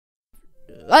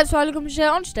That's why I come to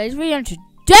share on today's video. And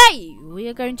today we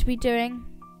are going to be doing.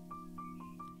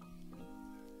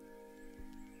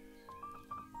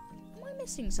 Am I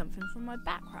missing something from my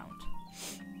background?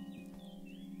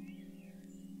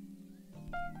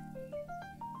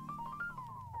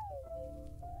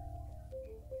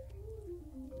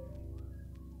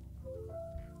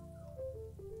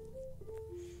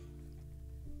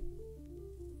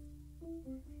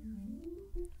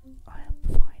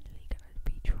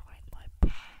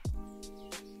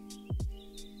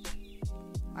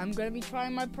 I'm going to be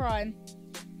trying my prime.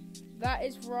 That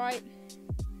is right.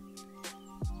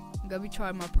 I'm going to be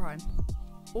trying my prime.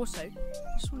 Also, I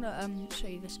just want to show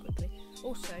you this quickly.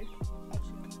 Also,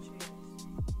 actually, I'm going to show you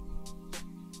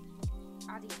this.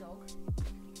 Addy dog.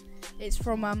 It's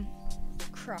from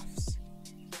Crufts.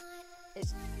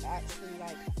 It's actually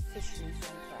like officially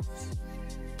from Crufts.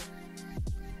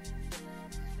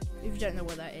 If you don't know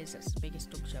what that is, that's the biggest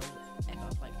dog show ever.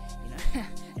 Like, you know.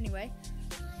 Anyway.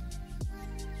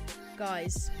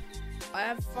 Guys, I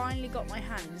have finally got my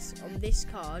hands on this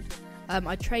card.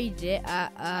 I traded it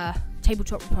at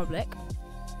Tabletop Republic.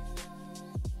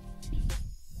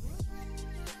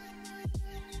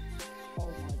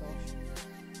 Oh my gosh.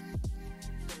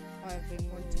 I have been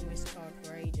wanting this card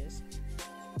for ages.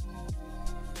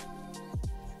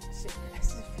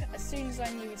 As soon as I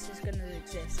knew this was going to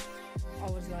exist, I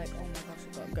was like, oh my gosh,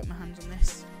 I've got to get my hands on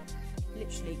this.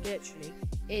 Literally.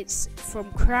 It's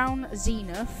from Crown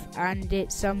Zenith, and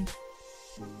it's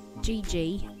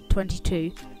GG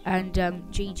 22 and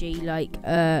GG like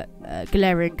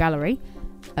Galarian Gallery,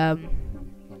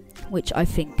 which I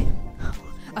think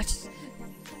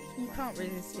you can't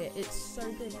resist it. It's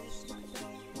so good. Just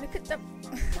look at them.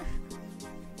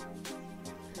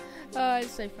 Oh,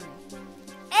 it's so funny.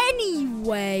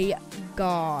 Anyway,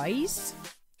 guys,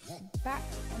 back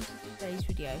onto today's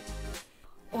video.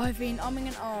 I've been umming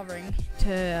and ahhing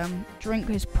to drink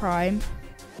this prime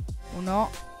or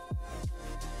not.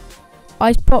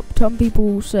 Ice pop, some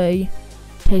people say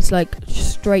tastes like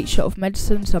straight shot of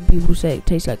medicine. Some people say it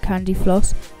tastes like candy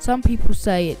floss. Some people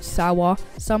say it's sour.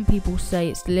 Some people say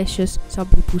it's delicious. Some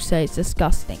people say it's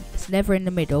disgusting. It's never in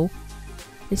the middle.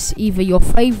 It's either your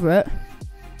favourite,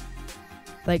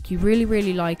 like you really,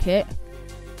 really like it,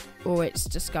 or it's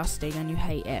disgusting and you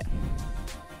hate it.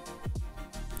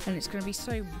 And it's going to be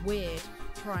so weird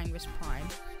trying this prime.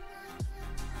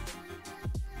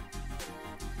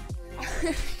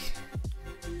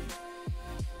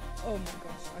 Oh my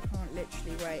gosh, I can't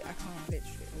literally wait. I can't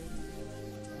literally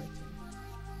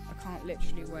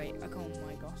wait. Oh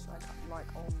my gosh,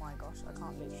 oh my gosh, I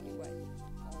can't literally wait.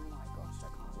 Oh my gosh, I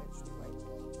can't literally wait.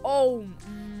 Oh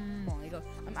my god,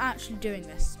 I'm actually doing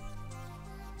this.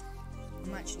 Alright,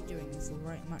 I'm actually doing this.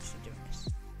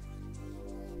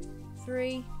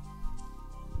 3.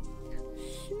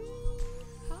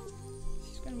 This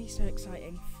is going to be so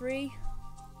exciting. 3,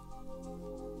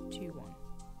 2, 1.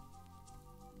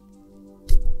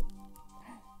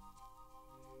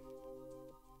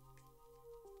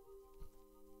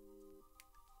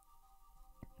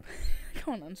 I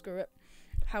can't unscrew it.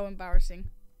 How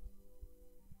embarrassing.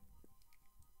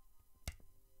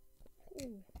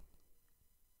 Ooh.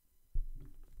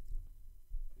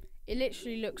 It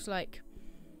literally looks like,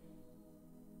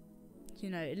 you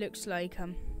know, it looks like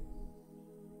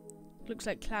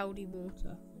cloudy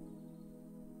water.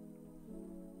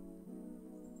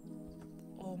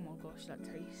 Oh my gosh,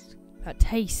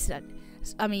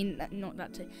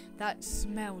 that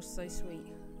smells so sweet.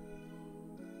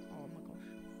 Oh my gosh,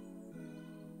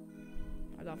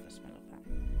 I love the smell of that.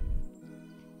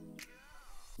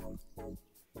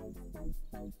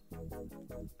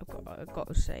 I've got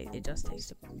to say, it does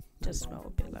smell a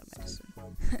bit like medicine.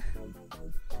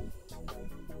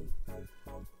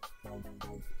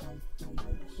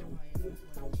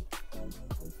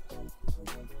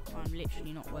 I'm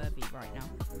literally not worthy right now.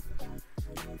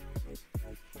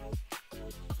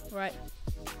 Right.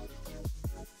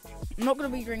 I'm not going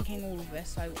to be drinking all of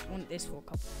this. I want this for a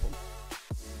couple of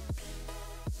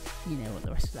You know what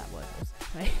the rest of that word was.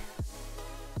 Right?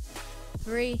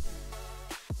 3,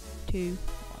 2, 1.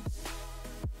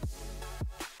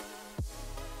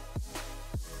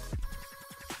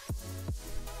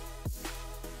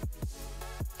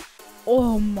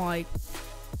 Oh my.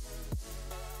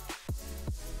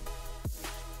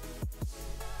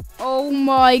 Oh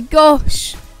my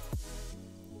gosh.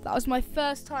 That was my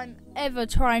first time ever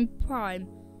trying prime.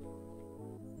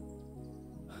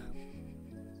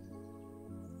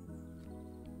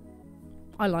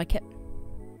 I like it.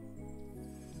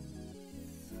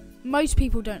 Most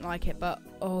people don't like it, but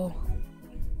oh.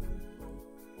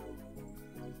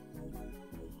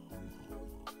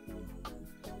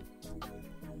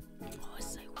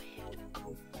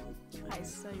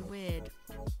 is so weird.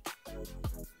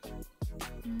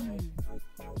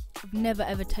 I've never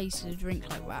ever tasted a drink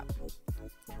like that.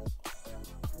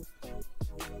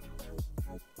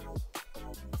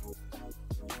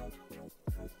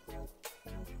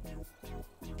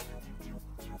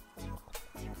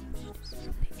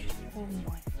 Oh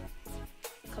my.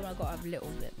 Come on, I've got to have a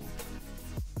little bit more.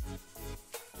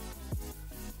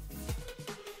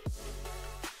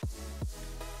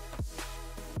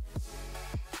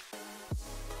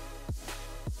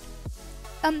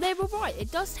 They were right.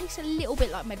 It does taste a little bit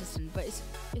like medicine, but it's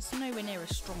nowhere near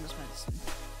as strong as medicine.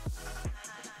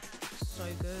 It's so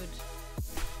good.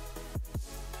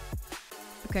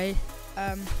 Okay,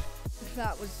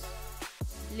 that was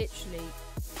literally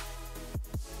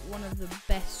one of the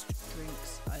best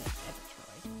drinks I've ever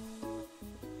tried.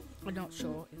 I'm not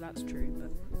sure if that's true,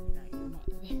 but no, it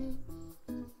might be.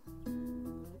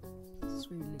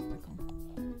 Screw the lid back on.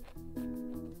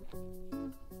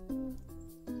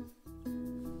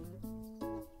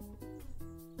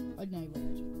 No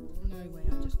way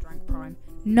I just drank Prime.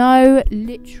 No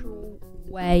literal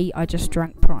way I just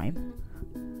drank Prime.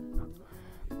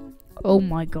 Oh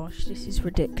my gosh, this is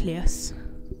ridiculous.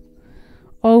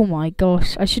 Oh my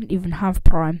gosh, I shouldn't even have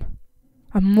Prime.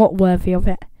 I'm not worthy of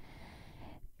it.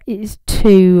 It is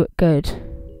too good.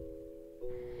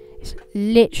 It's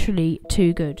literally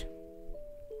too good.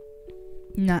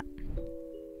 Nah,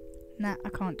 I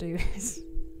can't do this.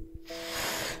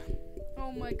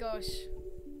 Oh my gosh.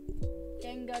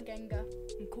 Gengar,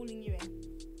 I'm calling you in.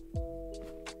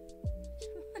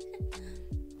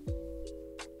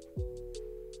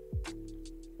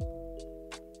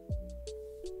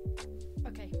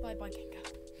 Okay, bye Gengar.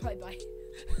 Bye.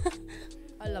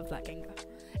 I love that Gengar.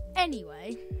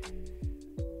 Anyway,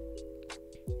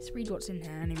 let's read what's in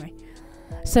here anyway.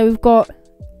 So we've got,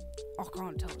 I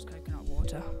can't tell it's coconut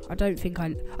water. I don't think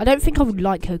I would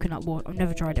like coconut water. I've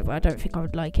never tried it, but I don't think I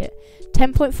would like it.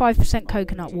 10.5%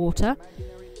 coconut water.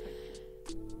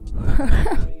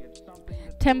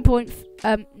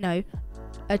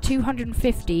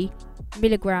 250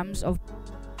 milligrams of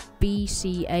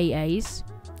BCAAs,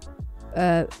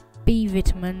 B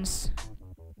vitamins.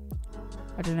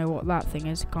 I don't know what that thing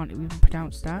is. I can't even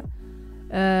pronounce that.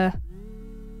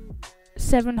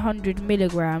 700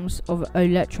 milligrams of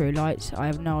electrolytes. I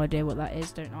have no idea what that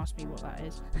is. Don't ask me what that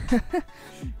is.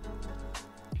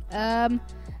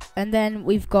 And then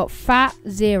we've got fat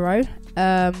 0.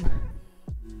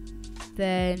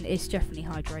 Then it's definitely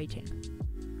hydrating.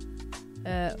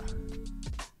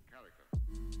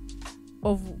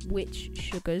 Of which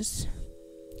sugars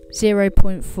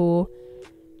 0.4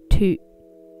 to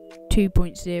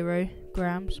 2.0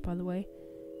 grams, by the way.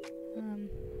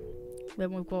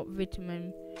 Then we've got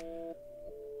vitamin.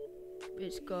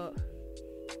 It's got.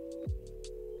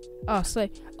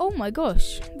 Oh my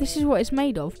gosh, this is what it's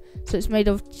made of. So it's made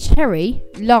of cherry,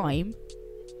 lime,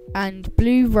 and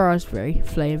blue raspberry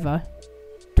flavour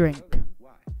drink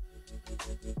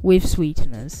with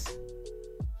sweeteners.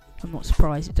 I'm not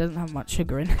surprised, it doesn't have much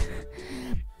sugar in.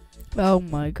 Oh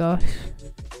my gosh.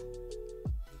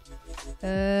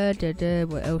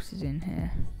 What else is in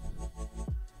here?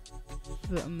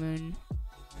 Vitamin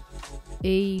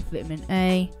E, vitamin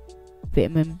A,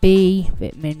 vitamin B,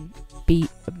 vitamin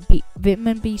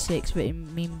B6,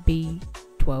 vitamin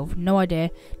B12. No idea.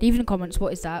 Leave in the comments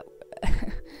what is that.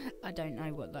 I don't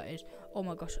know what that is. Oh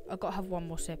my gosh, I've got to have one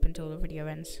more sip until the video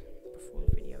ends. Before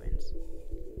the video ends.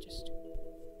 Just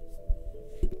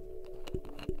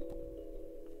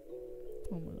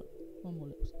one more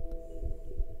little sip.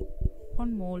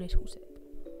 One more little sip.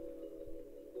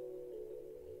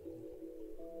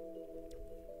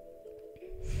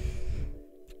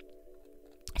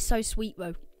 It's so sweet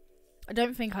though. I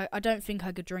don't think I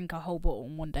could drink a whole bottle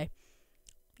in one day.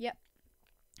 Yep.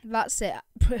 That's it.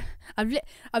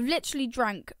 I've literally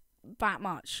drank that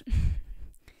much.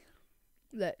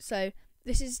 Look, so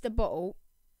this is the bottle.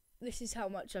 This is how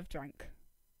much I've drank.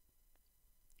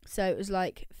 So it was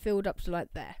like filled up to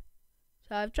like there.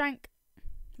 So I've drank,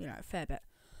 a fair bit.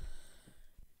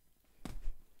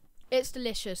 It's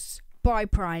delicious. Bye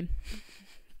Prime.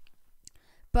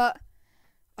 But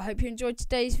I hope you enjoyed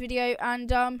today's video,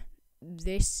 and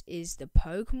this is the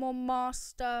Pokemon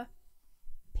Master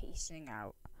peacing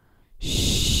out.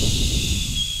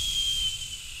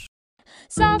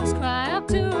 Subscribe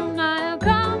to my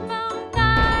Combo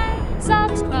 9.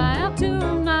 Subscribe to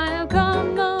my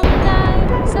Combo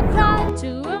 9. Subscribe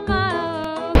to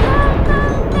my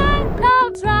Combo 9.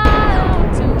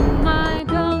 Subscribe to my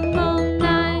Combo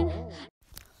 9.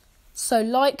 So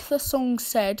like the song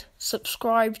said,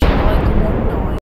 subscribe to my